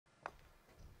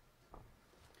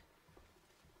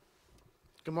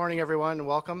Good morning, everyone, and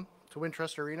welcome to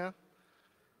Wintrust Arena.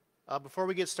 Before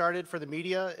we get started, for the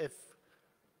media,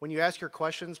 when you ask your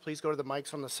questions, please go to the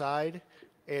mics on the side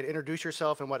and introduce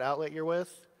yourself and what outlet you're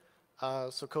with,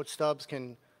 so Coach Stubbs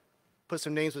can put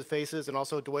some names with faces, and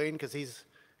also Dwayne, because he's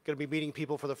going to be meeting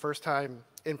people for the first time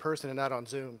in person and not on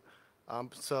Zoom.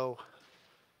 That'll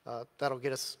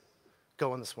get us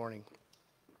going this morning.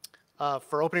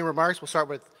 For opening remarks, we'll start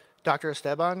with Dr.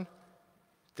 Esteban,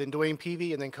 then Dwayne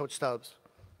Peavy, and then Coach Stubbs.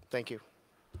 Thank you.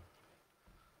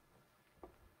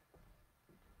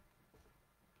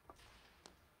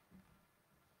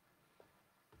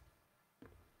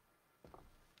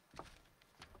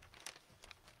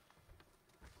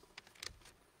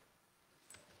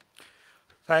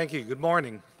 Thank you. Good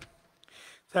morning.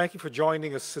 Thank you for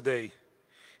joining us today.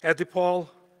 At DePaul,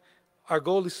 our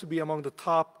goal is to be among the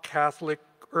top Catholic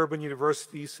urban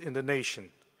universities in the nation.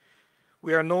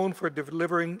 We are known for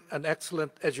delivering an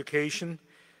excellent education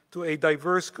to a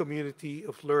diverse community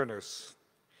of learners.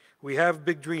 We have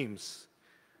big dreams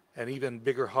and even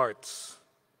bigger hearts.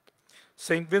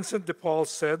 St. Vincent de Paul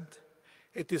said,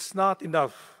 "It is not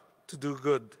enough to do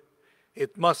good,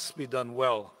 it must be done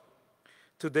well."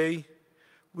 Today,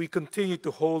 we continue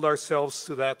to hold ourselves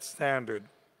to that standard.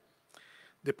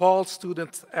 DePaul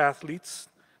student athletes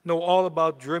know all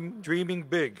about dreaming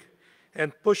big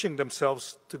and pushing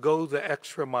themselves to go the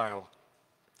extra mile.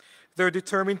 They're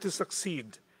determined to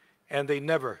succeed, and they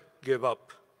never give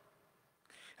up.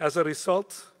 As a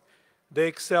result, they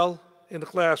excel in the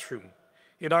classroom,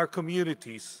 in our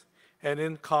communities, and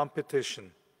in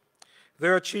competition.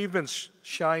 Their achievements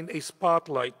shine a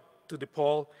spotlight to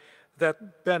DePaul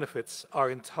that benefits our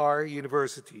entire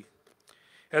university.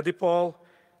 At DePaul,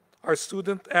 our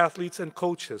student athletes and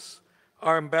coaches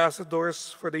are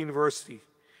ambassadors for the university.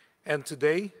 And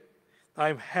today,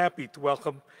 I'm happy to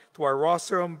welcome to our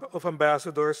roster of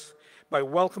ambassadors by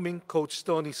welcoming Coach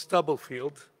Tony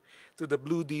Stubblefield to the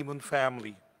Blue Demon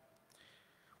family.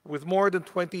 With more than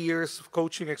 20 years of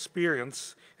coaching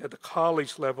experience at the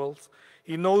college level,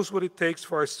 he knows what it takes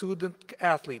for our student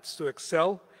athletes to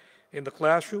excel in the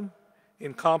classroom,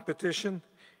 in competition,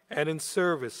 and in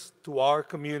service to our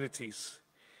communities.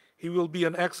 He will be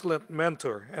an excellent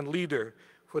mentor and leader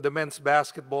for the men's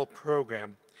basketball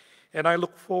program, and I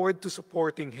look forward to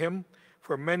supporting him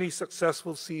for many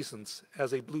successful seasons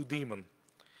as a Blue Demon.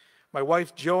 My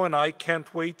wife Jo and I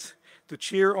can't wait to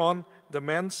cheer on the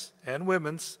men's and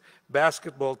women's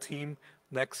basketball team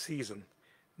next season.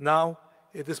 Now,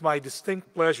 it is my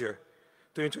distinct pleasure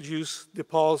to introduce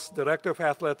DePaul's Director of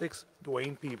Athletics,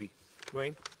 Dwayne Peavy.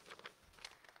 Dwayne.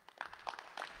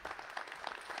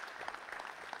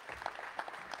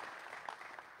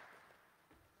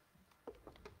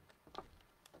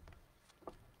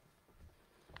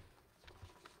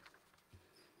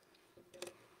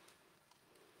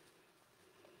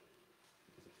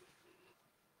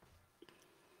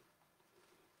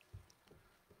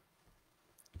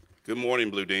 Good morning,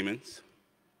 Blue Demons.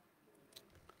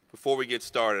 Before we get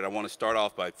started, I want to start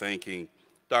off by thanking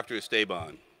Dr.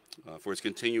 Esteban for his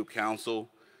continued counsel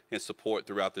and support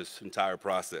throughout this entire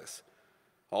process.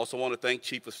 I also want to thank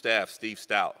Chief of Staff Steve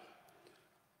Stout,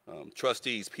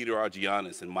 trustees Peter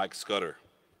Argianis and Mike Scudder,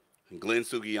 and Glenn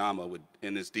Sugiyama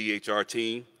and his DHR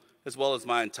team, as well as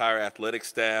my entire athletic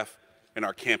staff and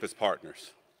our campus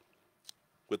partners.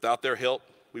 Without their help,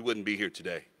 we wouldn't be here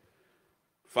today.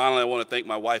 Finally, I want to thank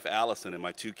my wife, Allison, and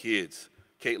my two kids,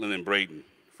 Caitlin and Braden,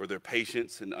 for their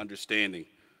patience and understanding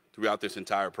throughout this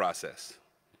entire process.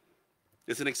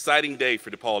 It's an exciting day for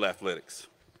DePaul Athletics,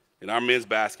 and our men's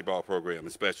basketball program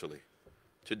especially.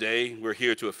 Today, we're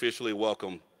here to officially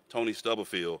welcome Tony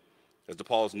Stubblefield as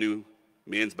DePaul's new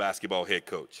men's basketball head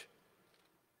coach.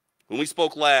 When we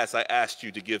spoke last, I asked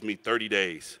you to give me 30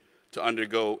 days to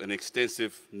undergo an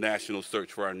extensive national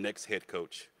search for our next head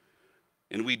coach,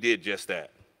 and we did just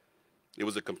that. It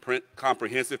was a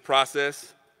comprehensive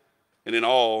process, and in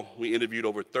all, we interviewed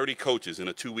over 30 coaches in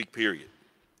a 2-week period.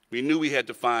 We knew we had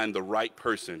to find the right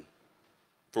person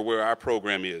for where our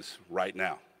program is right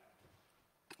now.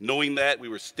 Knowing that, we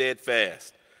were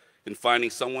steadfast in finding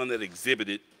someone that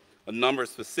exhibited a number of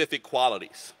specific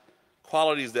qualities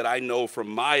that I know from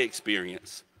my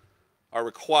experience are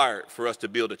required for us to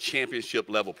build a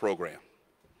championship-level program.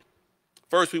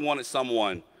 First, we wanted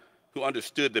someone who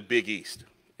understood the Big East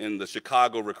and the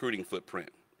Chicago recruiting footprint.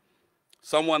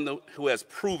 Someone who has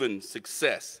proven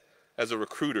success as a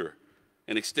recruiter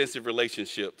and extensive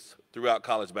relationships throughout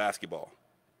college basketball.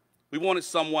 We wanted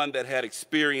someone that had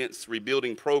experience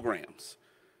rebuilding programs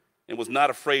and was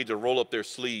not afraid to roll up their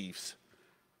sleeves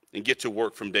and get to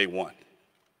work from day one.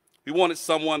 We wanted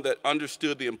someone that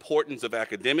understood the importance of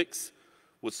academics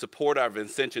would support our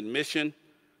Vincentian mission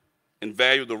and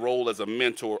value the role as a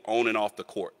mentor on and off the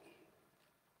court.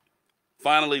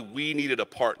 Finally, we needed a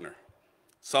partner,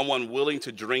 someone willing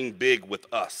to dream big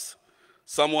with us,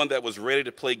 someone that was ready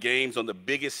to play games on the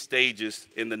biggest stages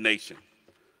in the nation,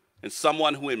 and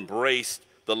someone who embraced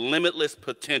the limitless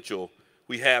potential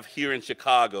we have here in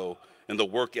Chicago and the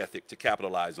work ethic to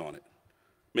capitalize on it.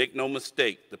 Make no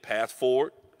mistake, the path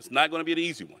forward is not going to be an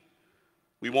easy one.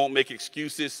 We won't make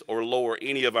excuses or lower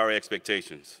any of our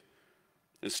expectations.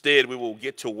 Instead, we will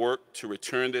get to work to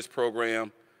return this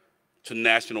program to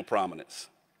national prominence.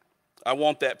 I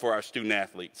want that for our student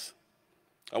athletes.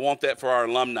 I want that for our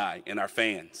alumni and our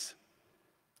fans.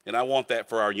 And I want that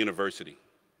for our university.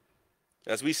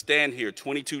 As we stand here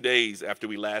 22 days after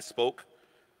we last spoke,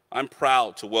 I'm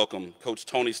proud to welcome Coach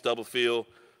Tony Stubblefield,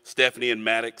 Stephanie, and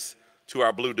Maddox to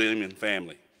our Blue Demon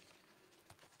family.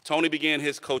 Tony began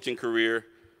his coaching career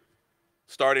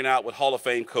starting out with Hall of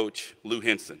Fame coach Lou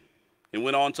Henson, and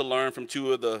went on to learn from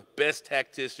two of the best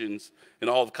tacticians in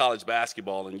all of college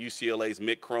basketball, in UCLA's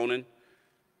Mick Cronin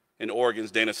and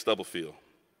Oregon's Dana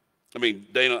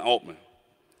Altman.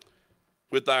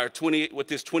 With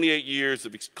his 28 years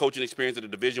of coaching experience at the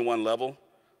Division I level,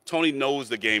 Tony knows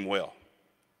the game well.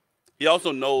 He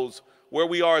also knows where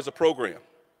we are as a program.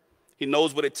 He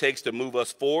knows what it takes to move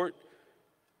us forward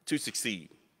to succeed.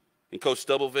 And Coach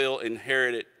Stubblefield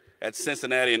inherited at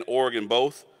Cincinnati and Oregon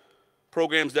both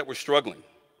programs that were struggling,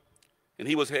 and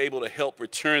he was able to help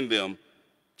return them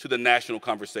to the national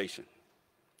conversation.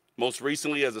 Most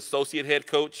recently, as associate head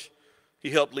coach,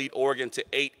 he helped lead Oregon to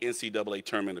 8 NCAA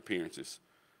tournament appearances,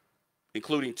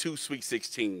 including 2 Sweet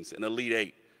 16s, an Elite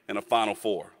 8, and a Final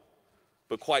Four.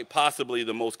 But quite possibly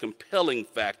the most compelling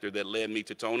factor that led me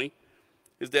to Tony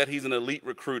is that he's an elite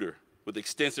recruiter with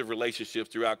extensive relationships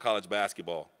throughout college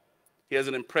basketball. He has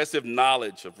an impressive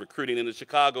knowledge of recruiting in the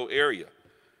Chicago area,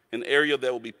 an area that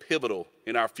will be pivotal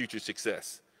in our future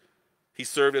success. He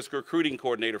served as recruiting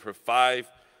coordinator for 5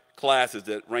 classes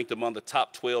that ranked among the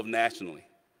top 12 nationally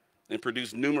and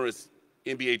produced numerous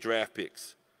NBA draft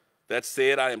picks. That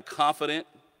said, I am confident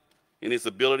in his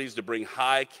abilities to bring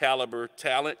high caliber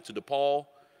talent to DePaul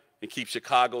and keep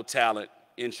Chicago talent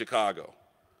in Chicago.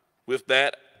 With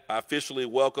that, I officially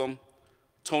welcome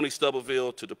Tony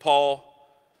Stubblefield to DePaul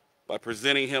by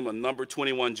presenting him a number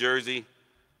 21 jersey,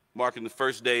 marking the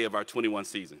first day of our 21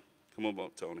 season. Come on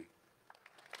up, Tony.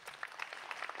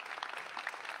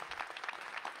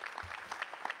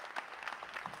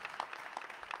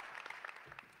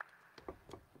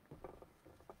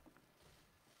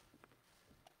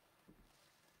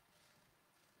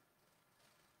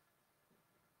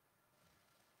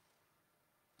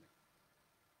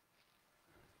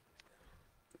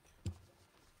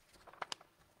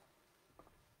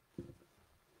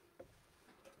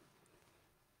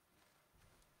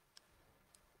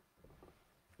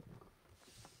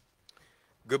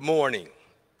 Good morning.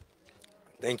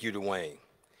 Thank you, Dwayne.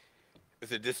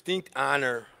 It's a distinct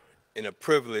honor and a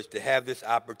privilege to have this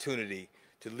opportunity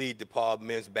to lead DePaul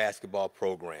men's basketball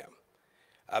program.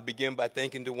 I begin by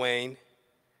thanking Dwayne,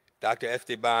 Dr.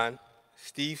 Esteban,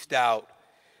 Steve Stout,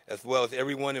 as well as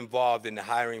everyone involved in the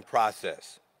hiring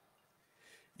process.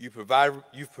 You've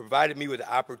provided me with the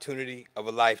opportunity of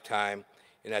a lifetime,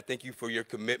 and I thank you for your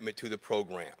commitment to the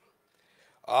program.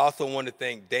 I also want to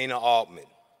thank Dana Altman,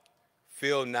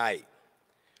 Phil Knight,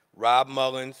 Rob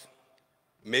Mullins,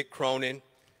 Mick Cronin,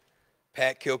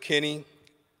 Pat Kilkenny,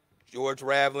 George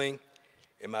Raveling,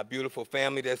 and my beautiful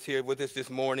family that's here with us this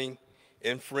morning,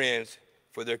 and friends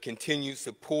for their continued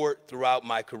support throughout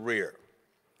my career.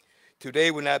 Today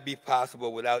would not be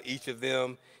possible without each of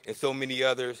them and so many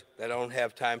others that I don't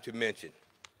have time to mention.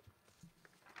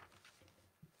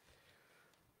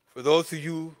 For those of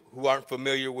you who aren't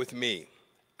familiar with me,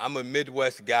 I'm a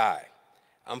Midwest guy.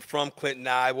 I'm from Clinton,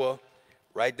 Iowa,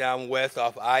 right down west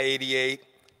off I-88,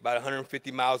 about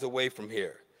 150 miles away from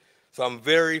here. So I'm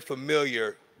very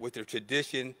familiar with the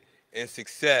tradition and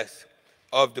success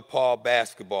of DePaul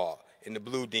basketball and the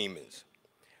Blue Demons.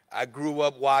 I grew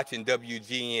up watching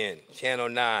WGN, Channel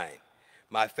 9.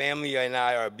 My family and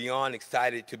I are beyond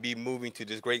excited to be moving to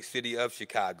this great city of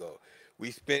Chicago. We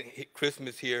spent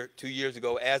Christmas here 2 years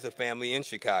ago as a family in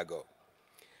Chicago.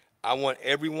 I want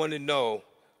everyone to know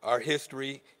our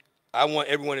history. I want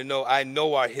everyone to know I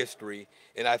know our history,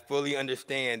 and I fully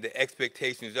understand the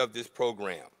expectations of this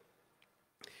program.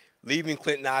 Leaving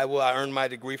Clinton, Iowa, I earned my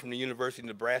degree from the University of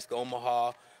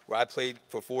Nebraska-Omaha, where I played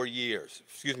for 2 years,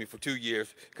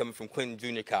 coming from Clinton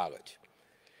Junior College.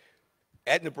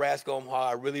 At Nebraska-Omaha,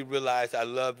 I really realized I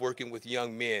loved working with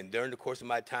young men. During the course of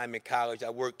my time in college,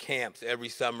 I worked camps every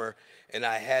summer, and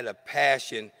I had a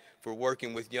passion for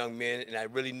working with young men, and I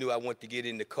really knew I wanted to get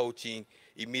into coaching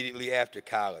immediately after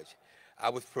college. I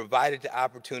was provided the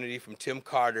opportunity from Tim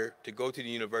Carter to go to the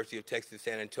University of Texas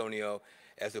San Antonio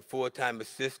as a full-time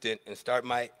assistant and start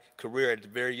my career at the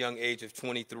very young age of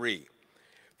 23.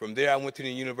 From there, I went to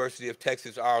the University of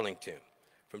Texas Arlington.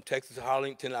 From Texas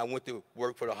Arlington, I went to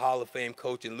work for the Hall of Fame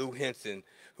coach Lou Henson,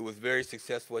 who was very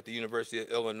successful at the University of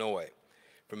Illinois.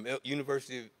 From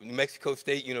University of New Mexico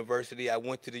State University, I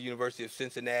went to the University of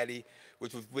Cincinnati,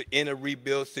 which was in a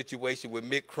rebuild situation with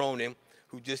Mick Cronin,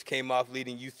 who just came off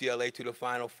leading UCLA to the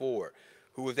Final Four,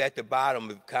 who was at the bottom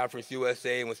of Conference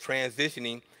USA and was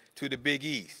transitioning to the Big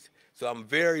East. So I'm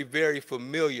very, very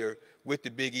familiar with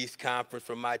the Big East Conference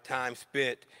from my time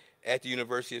spent at the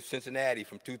University of Cincinnati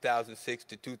from 2006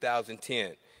 to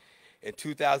 2010. In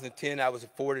 2010, I was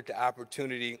afforded the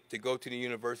opportunity to go to the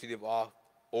University of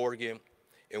Oregon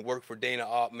and work for Dana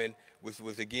Altman, which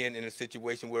was again in a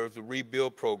situation where it was a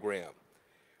rebuild program.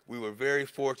 We were very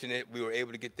fortunate. We were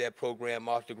able to get that program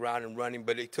off the ground and running,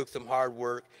 but it took some hard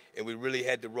work, and we really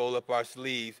had to roll up our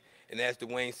sleeves. And as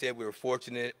Dwayne said, we were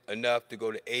fortunate enough to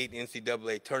go to 8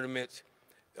 NCAA tournaments,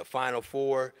 a Final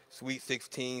Four, Sweet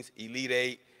 16s, Elite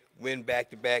 8, win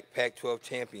back-to-back Pac-12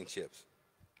 championships.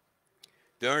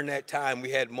 During that time, we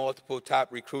had multiple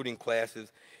top recruiting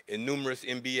classes and numerous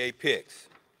NBA picks.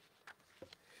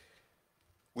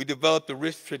 We developed a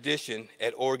rich tradition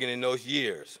at Oregon in those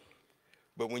years.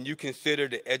 But when you consider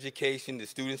the education the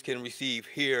students can receive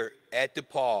here at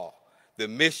DePaul, the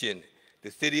mission,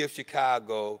 the city of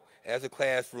Chicago as a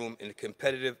classroom, and the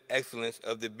competitive excellence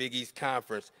of the Big East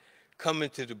Conference, coming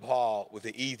to DePaul was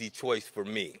an easy choice for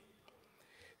me.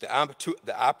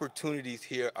 The opportunities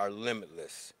here are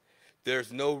limitless.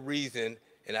 There's no reason,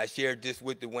 and I shared this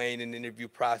with Dwayne in the interview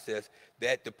process,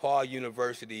 that DePaul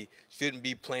University shouldn't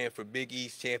be playing for Big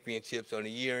East championships on a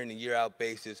year in and year out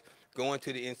basis, going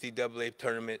to the NCAA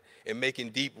tournament and making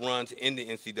deep runs in the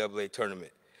NCAA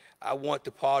tournament. I want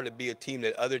DePaul to be a team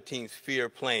that other teams fear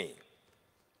playing.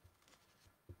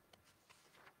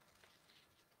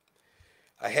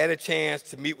 I had a chance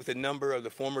to meet with a number of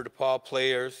the former DePaul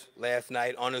players last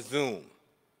night on a Zoom.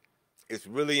 It's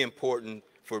really important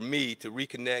for me to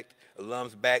reconnect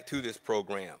alums back to this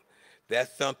program.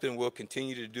 That's something we'll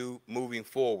continue to do moving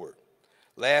forward.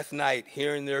 Last night,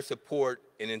 hearing their support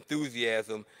and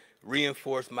enthusiasm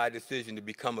reinforced my decision to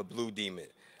become a Blue Demon.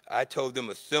 I told them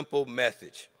a simple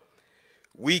message.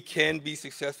 We can be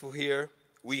successful here,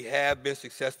 we have been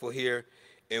successful here,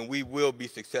 and we will be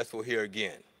successful here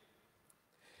again.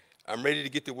 I'm ready to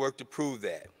get to work to prove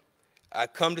that. I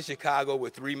come to Chicago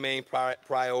with 3 main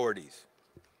priorities.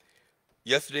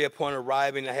 Yesterday, upon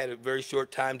arriving, I had a very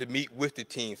short time to meet with the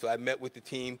team, so I met with the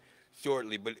team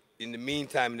shortly. But in the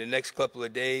meantime, in the next couple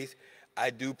of days, I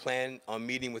do plan on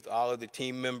meeting with all of the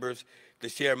team members to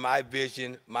share my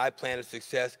vision, my plan of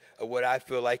success of what I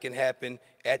feel like can happen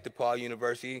at DePaul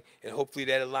University, and hopefully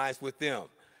that aligns with them.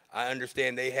 I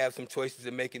understand they have some choices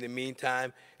to make in the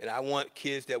meantime, and I want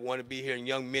kids that want to be here and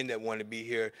young men that want to be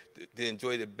here to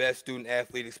enjoy the best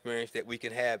student-athlete experience that we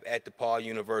can have at DePaul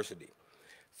University.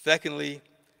 Secondly,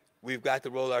 we've got to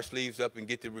roll our sleeves up and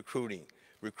get to recruiting.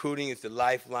 Recruiting is the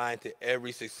lifeline to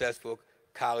every successful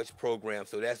college program,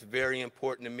 so that's very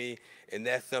important to me, and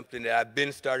that's something that I've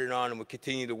been started on and will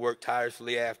continue to work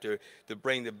tirelessly after to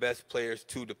bring the best players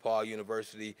to DePaul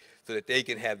University so that they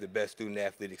can have the best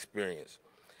student-athlete experience.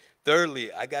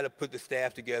 Thirdly, I got to put the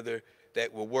staff together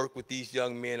that will work with these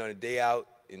young men on a day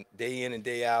in and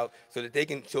day out so that they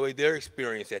can enjoy their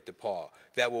experience at DePaul,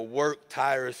 that will work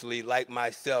tirelessly like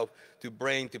myself to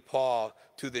bring DePaul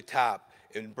to the top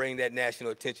and bring that national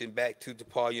attention back to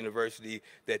DePaul University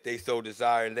that they so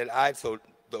desire and that I so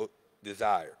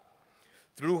desire.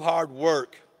 Through hard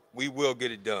work, we will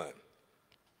get it done.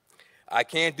 I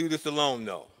can't do this alone,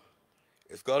 though.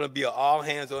 It's going to be an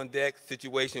all-hands-on-deck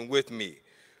situation with me.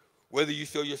 Whether you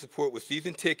show your support with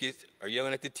season tickets or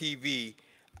yelling at the TV,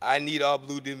 I need all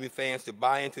Blue Demon fans to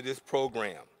buy into this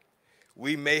program.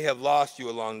 We may have lost you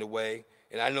along the way,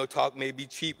 and I know talk may be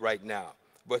cheap right now,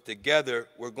 but together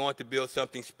we're going to build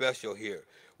something special here.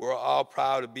 We're all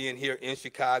proud of being here in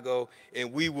Chicago,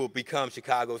 and we will become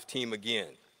Chicago's team again.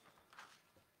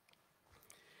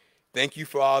 Thank you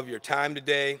for all of your time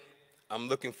today. I'm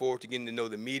looking forward to getting to know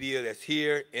the media that's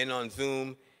here and on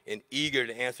Zoom, and eager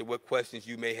to answer what questions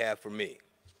you may have for me.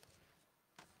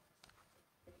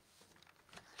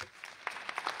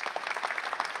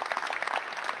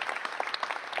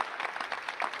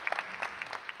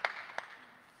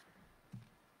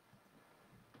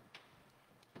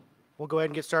 We'll go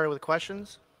ahead and get started with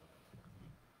questions.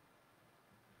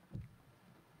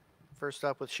 First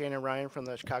up with Shannon Ryan from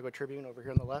the Chicago Tribune over here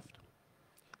on the left.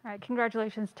 All right,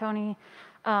 congratulations, Tony.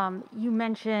 You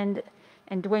mentioned,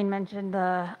 and Dwayne mentioned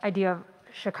the idea of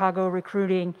Chicago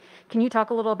recruiting. Can you talk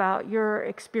a little about your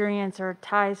experience or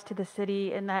ties to the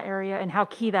city in that area and how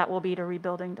key that will be to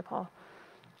rebuilding DePaul?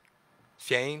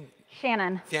 Shane?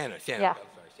 Shannon. Shanna. Yeah. I'm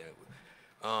sorry,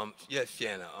 Shanna. Yes,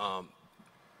 Shanna.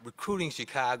 Recruiting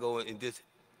Chicago and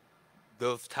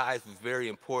those ties was very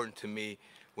important to me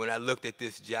when I looked at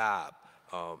this job.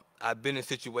 I've been in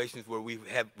situations where we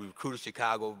have recruited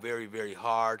Chicago very, very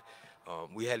hard.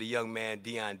 We had a young man,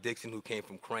 Deion Dixon, who came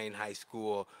from Crane High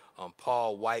School,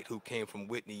 Paul White, who came from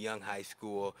Whitney Young High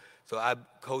School. So I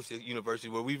coached at university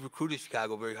where we recruited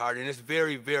Chicago very hard, and it's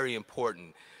very, very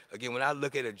important. Again, when I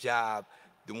look at a job,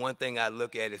 the one thing I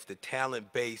look at is the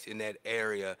talent base in that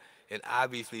area, and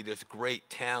obviously there's great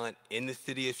talent in the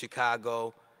city of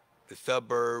Chicago, the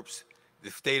suburbs, the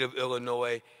state of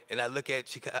Illinois, and I look at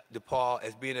DePaul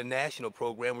as being a national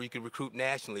program where you can recruit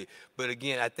nationally. But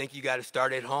again, I think you got to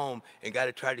start at home and got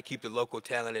to try to keep the local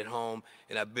talent at home.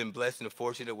 And I've been blessed and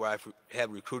fortunate where I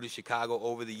have recruited Chicago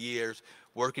over the years,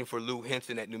 working for Lou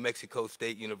Henson at New Mexico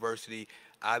State University.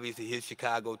 Obviously, his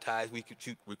Chicago ties, we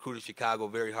recruited Chicago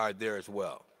very hard there as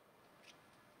well.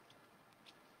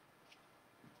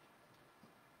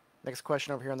 Next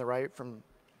question over here on the right from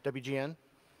WGN.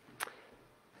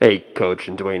 Hey, Coach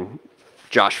and Dwayne.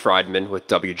 Josh Friedman with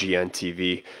WGN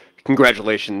TV.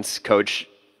 Congratulations, Coach.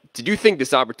 Did you think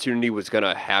this opportunity was going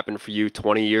to happen for you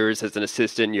 20 years as an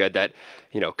assistant? You had that,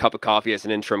 cup of coffee as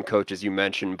an interim coach, as you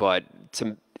mentioned, but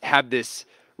to have this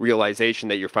realization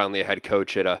that you're finally a head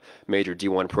coach at a major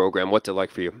D1 program, what's it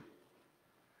like for you?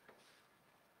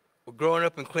 Well, growing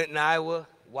up in Clinton, Iowa,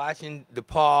 watching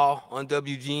DePaul on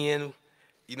WGN,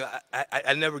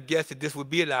 I never guessed that this would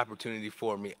be an opportunity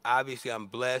for me. Obviously, I'm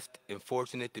blessed and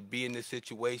fortunate to be in this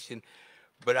situation,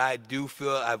 but I do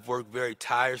feel I've worked very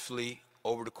tirelessly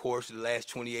over the course of the last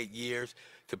 28 years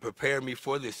to prepare me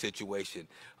for this situation.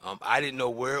 I didn't know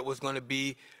where it was going to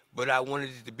be, but I wanted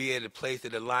it to be at a place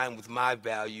that aligned with my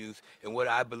values and what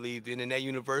I believed in and that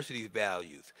university's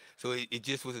values. So it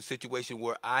just was a situation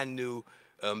where I knew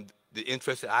the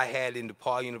interest that I had in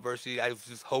DePaul University, I was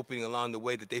just hoping along the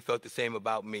way that they felt the same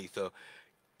about me. So,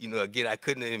 again, I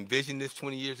couldn't have envisioned this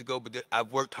 20 years ago, but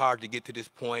I've worked hard to get to this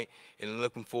point, and I'm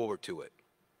looking forward to it.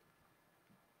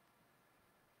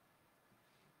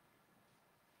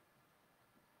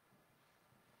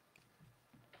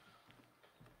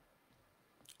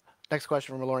 Next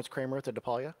question from Lawrence Kramer at the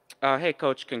DePaul. Hey,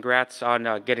 Coach, congrats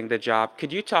on getting the job.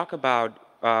 Could you talk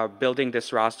about building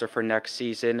this roster for next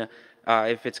season,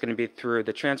 if it's going to be through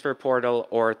the transfer portal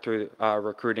or through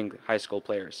recruiting high school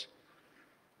players?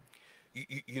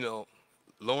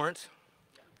 Lawrence,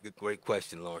 great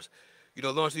question, Lawrence.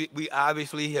 Lawrence, we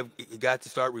obviously have got to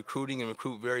start recruiting and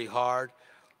recruit very hard.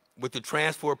 With the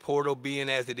transfer portal being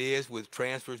as it is, with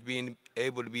transfers being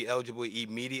able to be eligible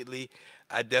immediately,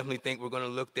 I definitely think we're going to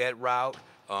look that route.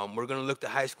 We're going to look the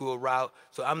high school route.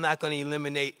 So I'm not going to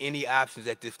eliminate any options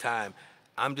at this time.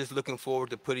 I'm just looking forward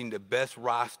to putting the best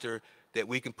roster that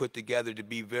we can put together to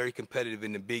be very competitive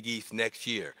in the Big East next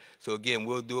year. So again,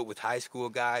 we'll do it with high school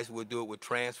guys. We'll do it with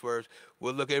transfers.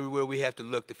 We'll look everywhere we have to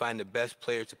look to find the best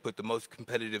players to put the most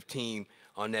competitive team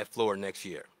on that floor next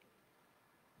year.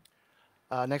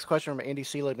 Next question from Andy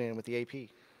Seligman with the AP.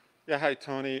 Yeah, hi,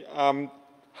 Tony.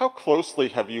 How closely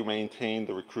have you maintained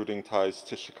the recruiting ties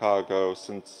to Chicago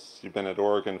since you've been at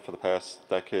Oregon for the past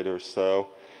decade or so?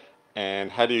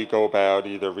 And how do you go about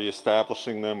either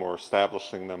reestablishing them or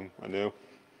establishing them anew?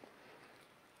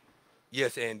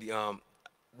 Yes, Andy.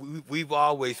 We've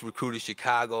always recruited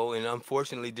Chicago, and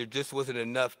unfortunately, there just wasn't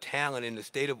enough talent in the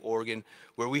state of Oregon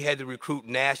where we had to recruit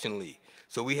nationally.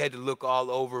 So we had to look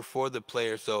all over for the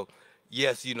players. So,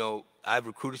 yes, I've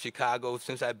recruited Chicago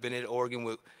since I've been at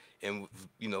Oregon and,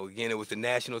 again, it was a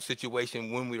national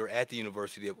situation when we were at the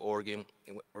University of Oregon.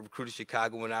 And I recruited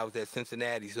Chicago when I was at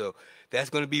Cincinnati. So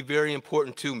that's going to be very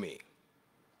important to me.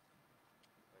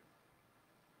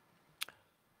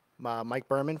 Mike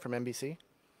Berman from NBC.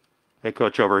 Hey,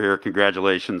 Coach, over here.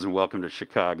 Congratulations and welcome to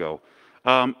Chicago.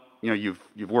 You've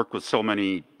worked with so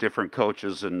many different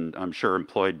coaches and I'm sure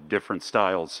employed different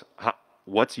styles.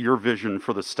 What's your vision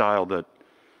for the style that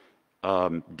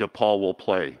DePaul will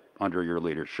play under your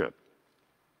leadership?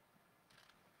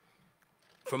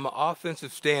 From an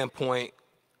offensive standpoint,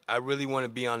 I really want to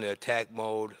be on the attack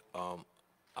mode.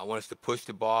 I want us to push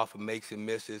the ball for makes and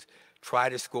misses, try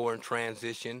to score in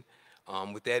transition.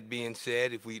 With that being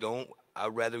said, if we don't,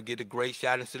 I'd rather get a great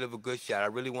shot instead of a good shot. I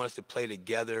really want us to play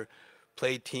together,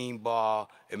 play team ball,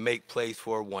 and make plays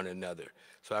for one another.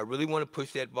 So I really want to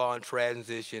push that ball in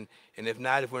transition. And if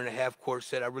not, if we're in a half-court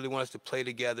set, I really want us to play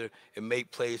together and make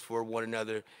plays for one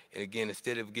another. And again,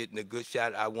 instead of getting a good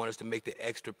shot, I want us to make the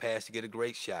extra pass to get a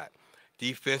great shot.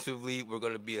 Defensively, we're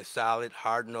going to be a solid,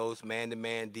 hard-nosed,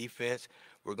 man-to-man defense.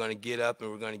 We're going to get up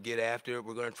and we're going to get after it.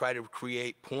 We're going to try to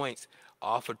create points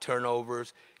off of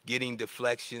turnovers, getting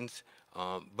deflections.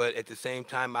 But at the same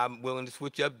time, I'm willing to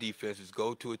switch up defenses,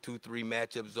 go to a 2-3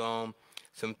 matchup zone,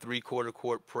 some three-quarter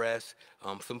court press,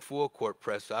 some full court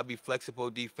press. So I'll be flexible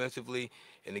defensively.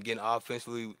 And again,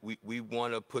 offensively, we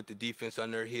want to put the defense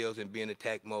on their heels and be in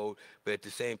attack mode. But at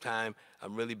the same time,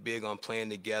 I'm really big on playing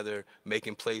together,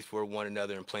 making plays for one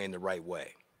another, and playing the right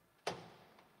way.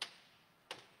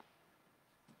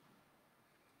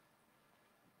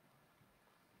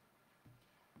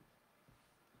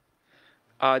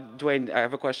 Dwayne, I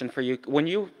have a question for you. When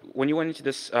you went into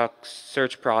this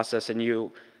search process and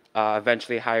you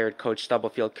eventually hired Coach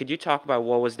Stubblefield, could you talk about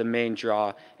what was the main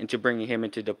draw into bringing him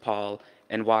into DePaul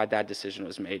and why that decision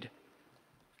was made?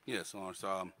 Yes, Lawrence.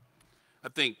 I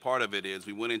think part of it is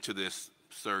we went into this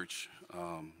search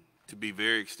to be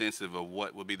very extensive of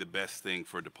what would be the best thing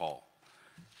for DePaul.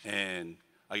 And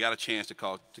I got a chance to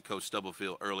talk to Coach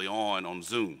Stubblefield early on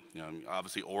Zoom. You know,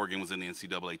 obviously Oregon was in the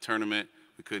NCAA tournament.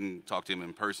 We couldn't talk to him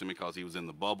in person because he was in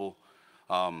the bubble.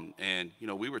 And, you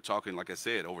know, we were talking, like I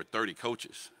said, over 30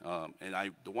 coaches.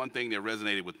 And the one thing that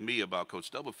resonated with me about Coach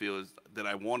Stubblefield is that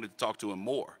I wanted to talk to him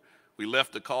more. We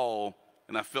left the call,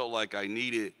 and I felt like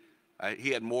he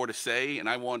had more to say, and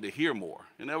I wanted to hear more.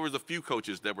 And there was a few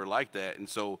coaches that were like that. And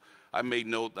so I made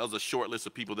note, that was a short list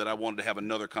of people that I wanted to have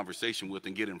another conversation with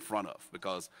and get in front of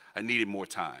because I needed more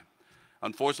time.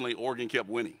 Unfortunately, Oregon kept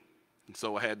winning. And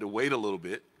so I had to wait a little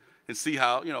bit and see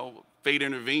how, you know, fate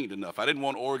intervened enough. I didn't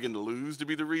want Oregon to lose to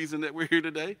be the reason that we're here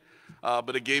today,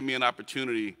 but it gave me an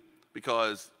opportunity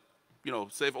because, you know,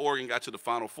 say if Oregon got to the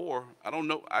Final Four, I don't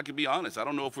know, I can be honest, I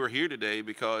don't know if we're here today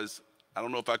because I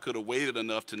don't know if I could have waited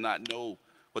enough to not know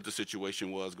what the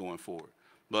situation was going forward.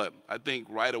 But I think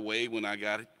right away when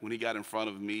he got in front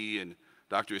of me and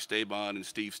Dr. Esteban and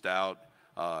Steve Stout,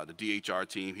 the DHR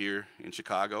team here in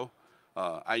Chicago,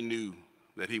 I knew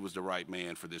that he was the right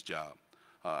man for this job.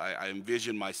 I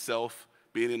envisioned myself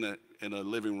being in a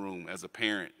living room as a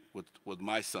parent with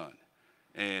my son,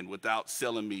 and without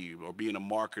selling me or being a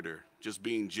marketer, just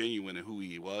being genuine in who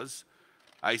he was.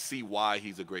 I see why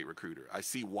he's a great recruiter. I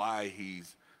see why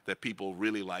that people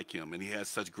really like him, and he has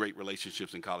such great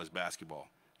relationships in college basketball.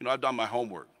 You know, I've done my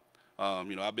homework.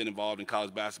 You know, I've been involved in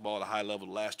college basketball at a high level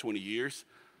the last 20 years.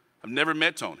 I've never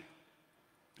met Tony,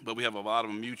 but we have a lot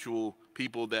of mutual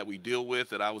people that we deal with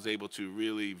that I was able to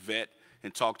really vet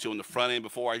and talk to on the front end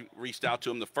before I reached out to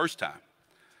him the first time.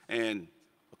 And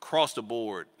across the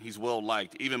board, he's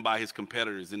well-liked, even by his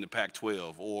competitors in the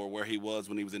Pac-12 or where he was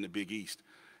when he was in the Big East.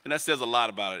 And that says a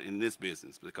lot about it in this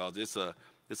business because it's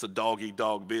a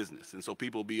dog-eat-dog business. And so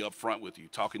people will be up front with you,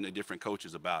 talking to different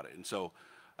coaches about it. And so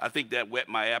I think that whet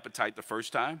my appetite the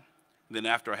first time. And then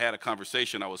after I had a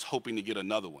conversation, I was hoping to get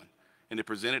another one. And it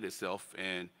presented itself,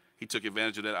 and he took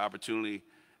advantage of that opportunity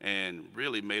and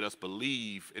really made us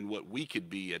believe in what we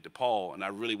could be at DePaul, and I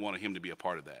really wanted him to be a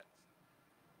part of that.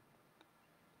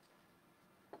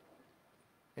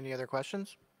 Any other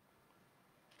questions?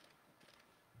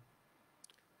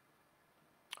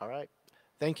 All right.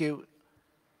 Thank you.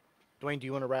 Dwayne, do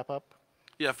you want to wrap up?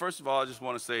 Yeah, first of all, I just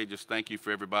want to say just thank you for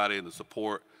everybody and the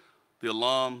support. The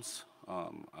alums,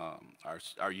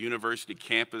 our university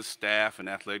campus staff and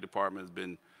athletic department has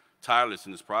been tireless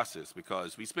in this process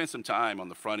because we spent some time on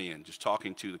the front end just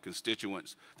talking to the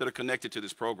constituents that are connected to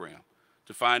this program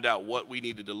to find out what we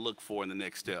needed to look for in the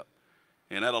next step.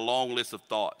 And I had a long list of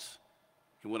thoughts.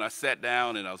 And when I sat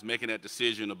down and I was making that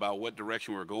decision about what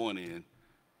direction we were going in,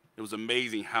 it was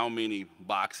amazing how many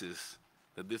boxes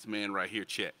that this man right here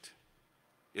checked.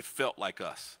 It felt like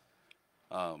us.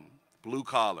 Blue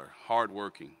collar,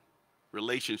 hardworking,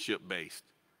 relationship-based,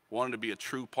 wanted to be a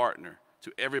true partner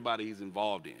to everybody he's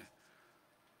involved in.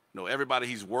 You know, everybody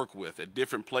he's worked with at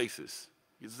different places.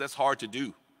 That's hard to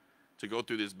do, to go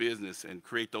through this business and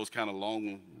create those kind of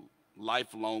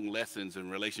lifelong lessons and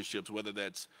relationships, whether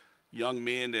that's young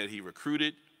men that he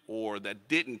recruited or that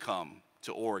didn't come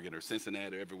to Oregon or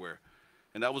Cincinnati or everywhere.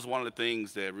 And that was one of the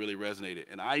things that really resonated.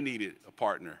 And I needed a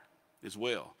partner as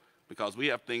well because we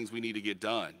have things we need to get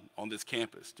done on this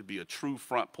campus to be a true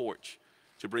front porch,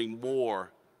 to bring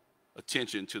more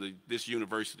attention to this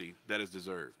university that is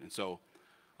deserved. And so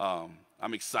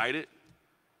I'm excited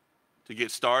to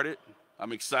get started.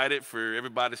 I'm excited for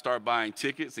everybody to start buying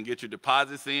tickets and get your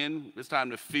deposits in. It's time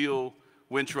to fill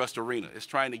Wintrust Arena. It's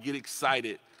trying to get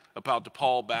excited about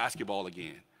DePaul basketball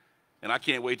again. and I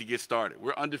can't wait to get started.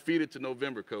 We're undefeated to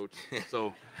November, Coach.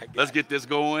 So let's get this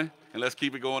going, and let's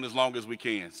keep it going as long as we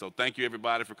can. So thank you,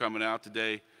 everybody, for coming out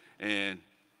today, and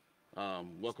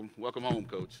welcome home,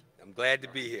 Coach. I'm glad to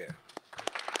be here.